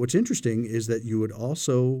 but what's interesting is that you would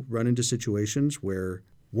also run into situations where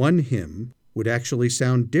one hymn would actually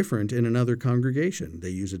sound different in another congregation. They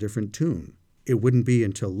use a different tune. It wouldn't be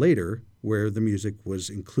until later where the music was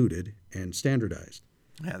included and standardized.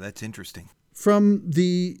 Yeah, that's interesting. From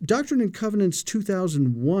the Doctrine and Covenants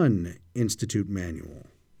 2001 Institute Manual,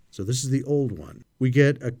 so this is the old one, we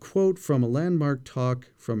get a quote from a landmark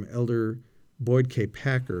talk from Elder Boyd K.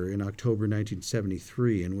 Packer in October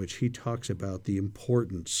 1973, in which he talks about the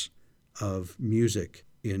importance of music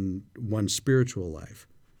in one's spiritual life.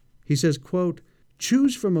 He says, quote,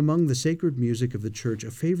 "Choose from among the sacred music of the church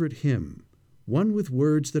a favorite hymn, one with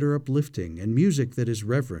words that are uplifting and music that is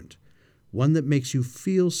reverent, one that makes you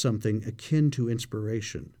feel something akin to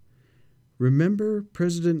inspiration. Remember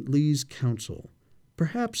President Lee's counsel.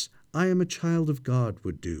 Perhaps I Am a Child of God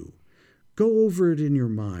would do. Go over it in your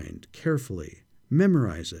mind carefully.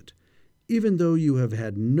 Memorize it. Even though you have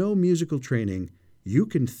had no musical training, you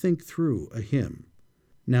can think through a hymn.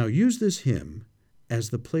 Now use this hymn as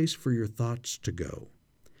the place for your thoughts to go.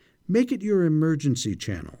 Make it your emergency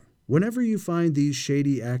channel. Whenever you find these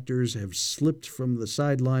shady actors have slipped from the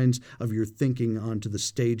sidelines of your thinking onto the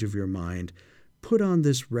stage of your mind, put on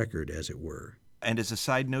this record, as it were." And as a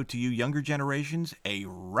side note to you younger generations, a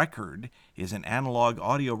record is an analog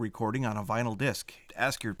audio recording on a vinyl disc.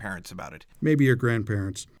 Ask your parents about it. Maybe your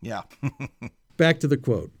grandparents. Yeah. Back to the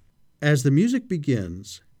quote. "As the music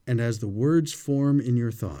begins, and as the words form in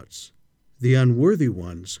your thoughts, the unworthy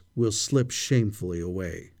ones will slip shamefully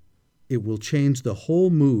away. It will change the whole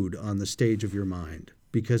mood on the stage of your mind,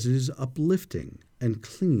 because it is uplifting and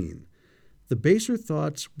clean. The baser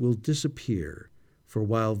thoughts will disappear, for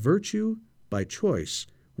while virtue, by choice,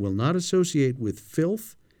 will not associate with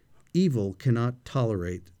filth, evil cannot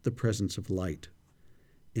tolerate the presence of light.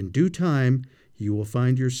 In due time, you will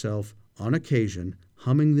find yourself, on occasion,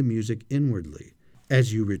 humming the music inwardly.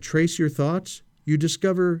 As you retrace your thoughts, you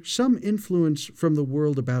discover some influence from the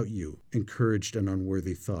world about you encouraged an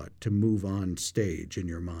unworthy thought to move on stage in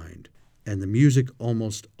your mind, and the music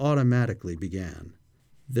almost automatically began.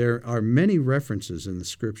 There are many references in the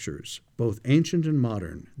Scriptures, both ancient and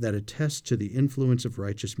modern, that attest to the influence of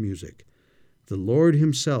righteous music. The Lord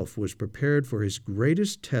himself was prepared for his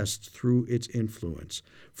greatest test through its influence,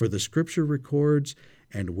 for the Scripture records,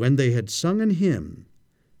 "And when they had sung an hymn,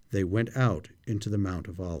 they went out into the Mount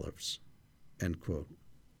of Olives." End quote.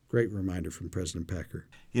 Great reminder from President Packer.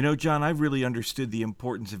 You know, John, I've really understood the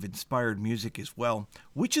importance of inspired music as well,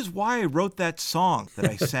 which is why I wrote that song that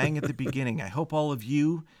I sang at the beginning. I hope all of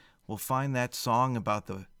you will find that song about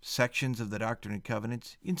the sections of the Doctrine and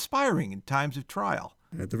Covenants inspiring in times of trial.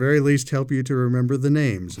 At the very least, help you to remember the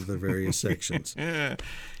names of the various sections.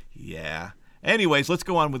 Yeah. Anyways, let's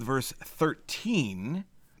go on with verse 13.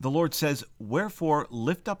 The Lord says, "Wherefore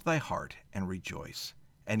lift up thy heart and rejoice,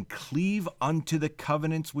 and cleave unto the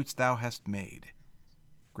covenants which thou hast made."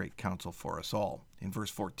 Great counsel for us all. In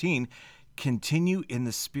verse 14, "Continue in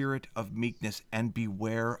the spirit of meekness, and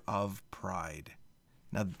beware of pride."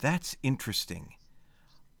 Now that's interesting.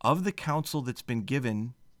 Of the counsel that's been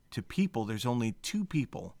given to people, there's only two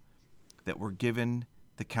people that were given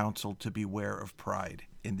the counsel to beware of pride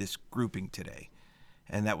in this grouping today.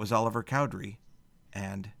 And that was Oliver Cowdery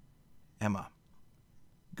and Emma.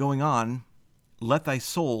 Going on, "Let thy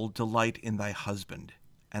soul delight in thy husband,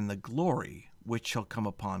 and the glory which shall come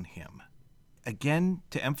upon him." Again,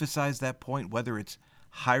 to emphasize that point, whether it's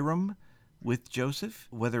Hiram with Joseph,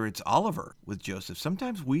 whether it's Oliver with Joseph,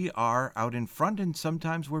 sometimes we are out in front and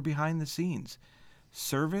sometimes we're behind the scenes.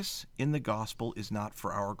 Service in the gospel is not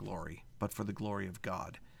for our glory, but for the glory of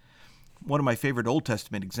God. One of my favorite Old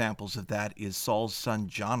Testament examples of that is Saul's son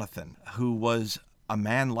Jonathan, who was a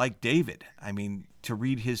man like David. I mean, to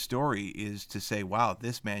read his story is to say, wow,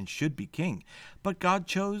 this man should be king. But God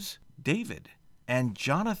chose David, and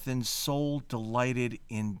Jonathan's soul delighted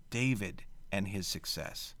in David and his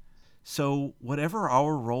success. So whatever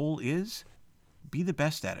our role is, be the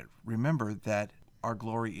best at it. Remember that our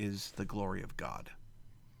glory is the glory of God.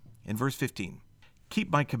 In verse 15,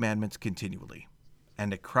 "Keep my commandments continually,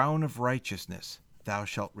 and a crown of righteousness thou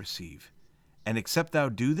shalt receive. And except thou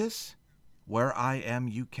do this, where I am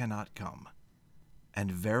you cannot come.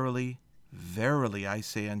 And verily, verily I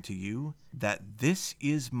say unto you, that this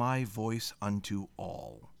is my voice unto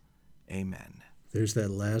all." Amen. There's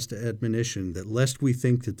that last admonition that lest we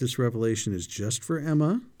think that this revelation is just for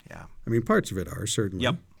Emma. Yeah. I mean, parts of it are, certainly.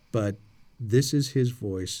 Yep. But this is his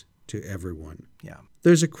voice to everyone. Yeah.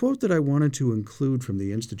 There's a quote that I wanted to include from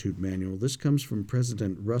the Institute manual. This comes from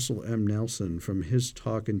President Russell M. Nelson from his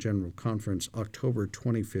talk in General Conference, October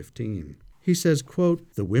 2015. He says,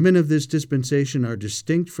 quote, "The women of this dispensation are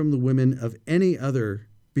distinct from the women of any other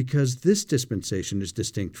because this dispensation is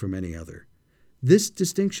distinct from any other. This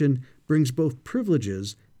distinction brings both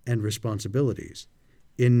privileges and responsibilities.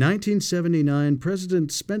 In 1979,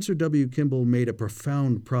 President Spencer W. Kimball made a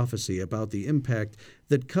profound prophecy about the impact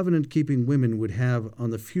that covenant-keeping women would have on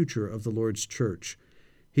the future of the Lord's church.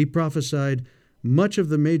 He prophesied, much of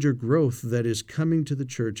the major growth that is coming to the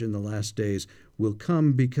church in the last days will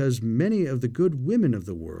come because many of the good women of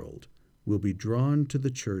the world will be drawn to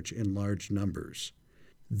the church in large numbers.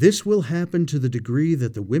 This will happen to the degree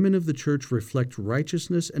that the women of the church reflect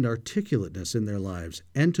righteousness and articulateness in their lives,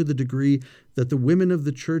 and to the degree that the women of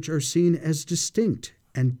the church are seen as distinct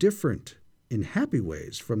and different in happy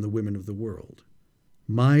ways from the women of the world.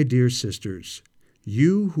 My dear sisters,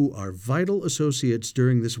 you who are vital associates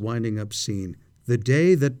during this winding up scene, the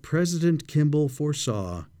day that President Kimball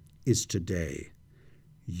foresaw is today.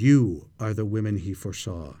 You are the women he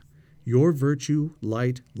foresaw. Your virtue,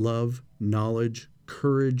 light, love, knowledge,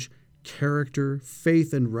 courage, character,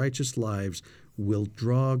 faith, and righteous lives will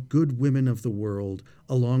draw good women of the world,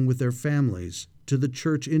 along with their families, to the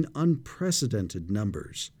church in unprecedented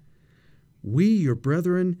numbers. We, your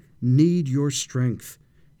brethren, need your strength,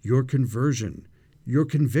 your conversion, your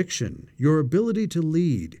conviction, your ability to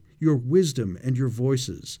lead, your wisdom, and your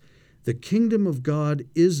voices. The kingdom of God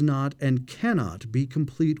is not and cannot be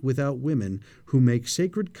complete without women who make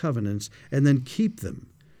sacred covenants and then keep them.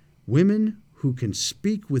 Women who can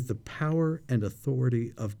speak with the power and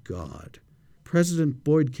authority of God. President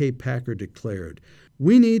Boyd K. Packer declared,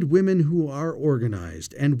 "We need women who are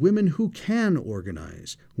organized and women who can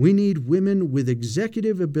organize. We need women with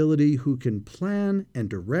executive ability who can plan and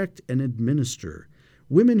direct and administer.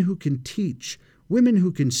 Women who can teach. Women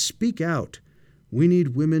who can speak out. We need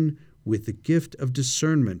women with the gift of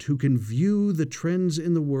discernment who can view the trends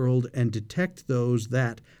in the world and detect those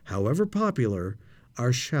that, however popular,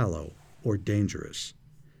 are shallow or dangerous.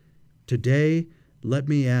 Today, let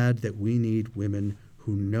me add that we need women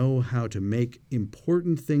who know how to make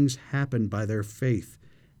important things happen by their faith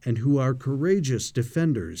and who are courageous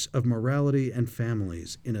defenders of morality and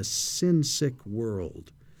families in a sin-sick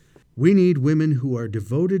world. We need women who are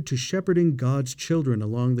devoted to shepherding God's children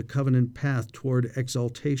along the covenant path toward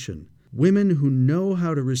exaltation, women who know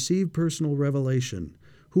how to receive personal revelation,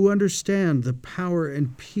 who understand the power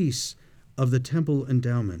and peace of the temple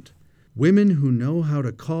endowment, women who know how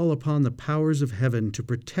to call upon the powers of heaven to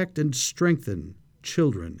protect and strengthen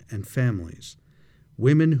children and families,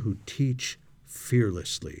 women who teach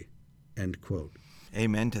fearlessly." End quote.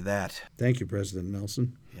 Amen to that. Thank you, President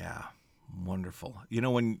Nelson. Yeah, wonderful. You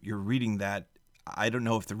know, when you're reading that, I don't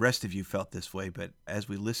know if the rest of you felt this way, but as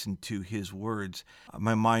we listened to his words,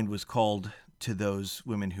 my mind was called to those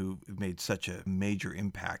women who made such a major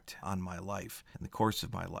impact on my life and the course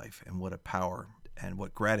of my life, and what a power and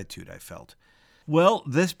what gratitude I felt. Well,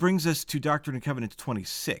 this brings us to Doctrine and Covenants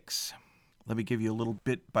 26. Let me give you a little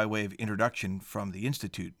bit by way of introduction from the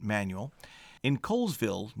Institute manual. In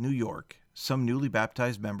Colesville, New York, some newly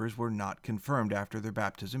baptized members were not confirmed after their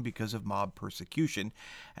baptism because of mob persecution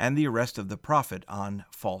and the arrest of the prophet on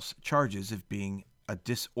false charges of being a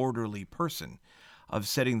disorderly person, of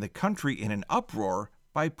setting the country in an uproar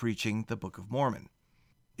by preaching the Book of Mormon.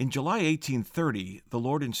 In July 1830, the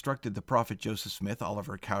Lord instructed the prophet Joseph Smith,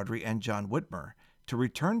 Oliver Cowdery, and John Whitmer to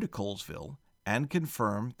return to Colesville and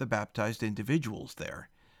confirm the baptized individuals there.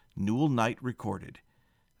 Newell Knight recorded,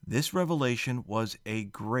 "This revelation was a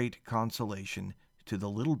great consolation to the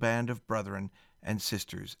little band of brethren and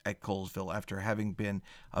sisters at Colesville after having been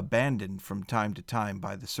abandoned from time to time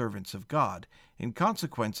by the servants of God in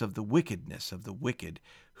consequence of the wickedness of the wicked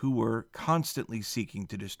who were constantly seeking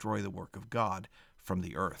to destroy the work of God from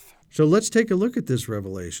the earth." So let's take a look at this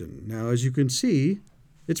revelation. Now, as you can see,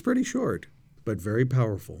 it's pretty short, but very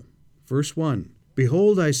powerful. Verse 1,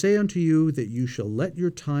 "Behold, I say unto you that you shall let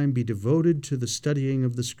your time be devoted to the studying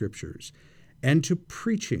of the Scriptures, and to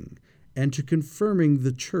preaching, and to confirming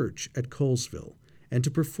the church at Colesville, and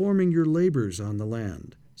to performing your labors on the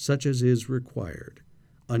land, such as is required,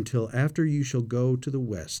 until after you shall go to the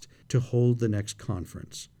west to hold the next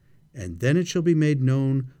conference. And then it shall be made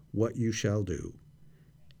known what you shall do.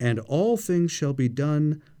 And all things shall be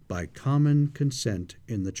done by common consent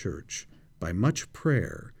in the church, by much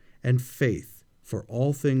prayer and faith, for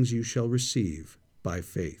all things you shall receive by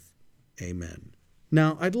faith. Amen."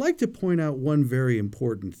 Now, I'd like to point out one very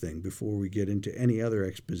important thing before we get into any other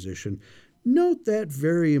exposition. Note that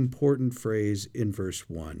very important phrase in verse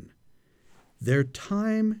 1. Their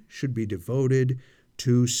time should be devoted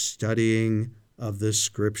to studying of the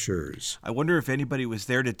Scriptures. I wonder if anybody was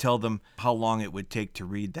there to tell them how long it would take to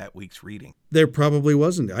read that week's reading. There probably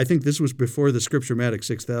wasn't. I think this was before the Scripturematic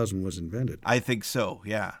 6000 was invented. I think so,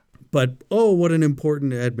 yeah. But, oh, what an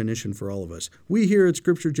important admonition for all of us. We here at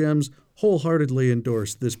Scripture Gems wholeheartedly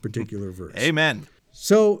endorse this particular verse. Amen.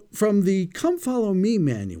 So, from the Come Follow Me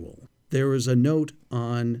manual, there is a note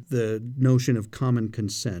on the notion of common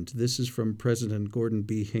consent. This is from President Gordon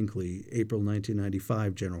B. Hinckley, April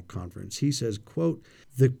 1995 General Conference. He says, quote,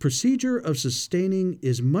 "The procedure of sustaining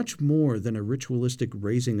is much more than a ritualistic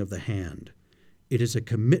raising of the hand. It is a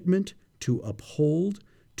commitment to uphold,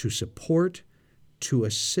 to support, to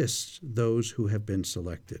assist those who have been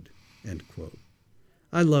selected." End quote.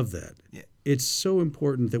 I love that. Yeah. It's so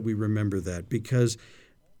important that we remember that, because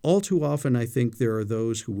all too often I think there are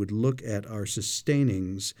those who would look at our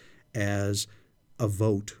sustainings as a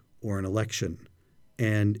vote or an election,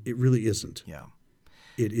 and it really isn't. Yeah.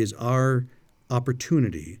 It is our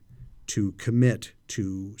opportunity to commit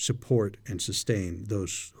to support and sustain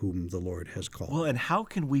those whom the Lord has called. Well, and how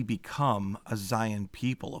can we become a Zion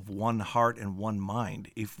people of one heart and one mind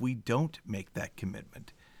if we don't make that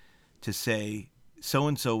commitment to say,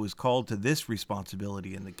 so-and-so is called to this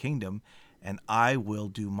responsibility in the kingdom, and I will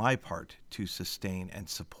do my part to sustain and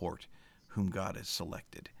support whom God has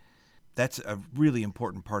selected. That's a really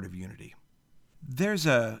important part of unity. There's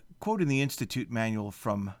a quote in the Institute manual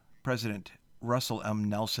from President Russell M.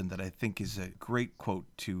 Nelson that I think is a great quote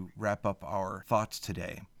to wrap up our thoughts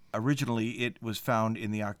today. Originally, it was found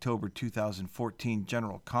in the October 2014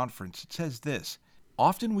 General Conference. It says this: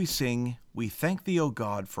 "Often we sing, 'We thank thee, O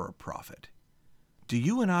God, for a prophet.' Do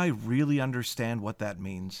you and I really understand what that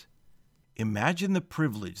means? Imagine the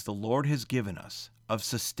privilege the Lord has given us of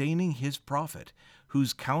sustaining his prophet,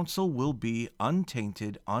 whose counsel will be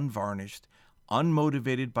untainted, unvarnished,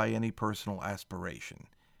 unmotivated by any personal aspiration,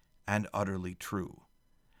 and utterly true.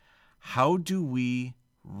 How do we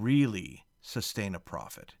really sustain a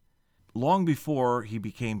prophet?" Long before he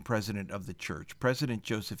became president of the church, President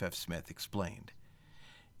Joseph F. Smith explained,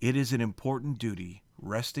 "It is an important duty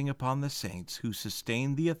resting upon the saints who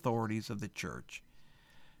sustain the authorities of the church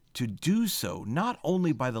to do so not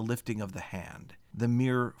only by the lifting of the hand, the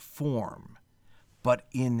mere form, but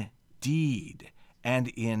in deed and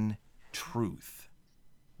in truth.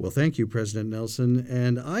 Well, thank you, President Nelson.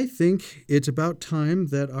 And I think it's about time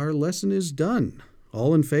that our lesson is done.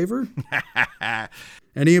 All in favor?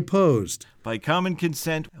 Any opposed? By common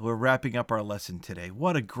consent, we're wrapping up our lesson today.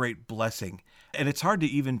 What a great blessing. And it's hard to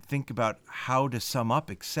even think about how to sum up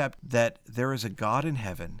except that there is a God in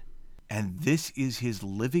heaven, and this is his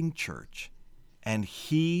living church, and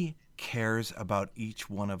he cares about each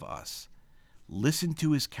one of us. Listen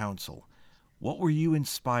to his counsel. What were you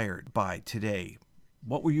inspired by today?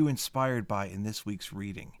 What were you inspired by in this week's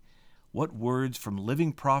reading? What words from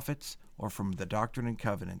living prophets or from the Doctrine and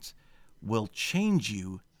Covenants will change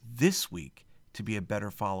you this week to be a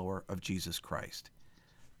better follower of Jesus Christ?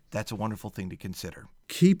 That's a wonderful thing to consider.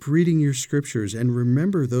 Keep reading your scriptures and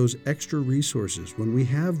remember those extra resources. When we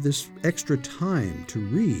have this extra time to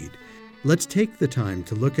read, let's take the time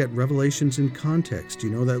to look at Revelations in context. You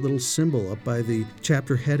know, that little symbol up by the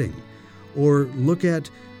chapter heading. Or look at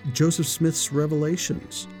Joseph Smith's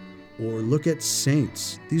Revelations. Or look at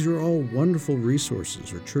saints. These are all wonderful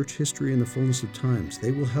resources, or church history in the fullness of times.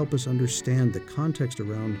 They will help us understand the context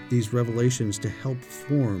around these revelations to help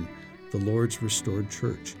form the Lord's restored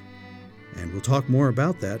church. And we'll talk more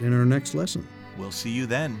about that in our next lesson. We'll see you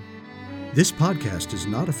then. This podcast is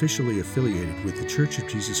not officially affiliated with the Church of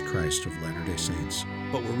Jesus Christ of Latter-day Saints.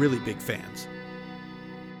 But we're really big fans.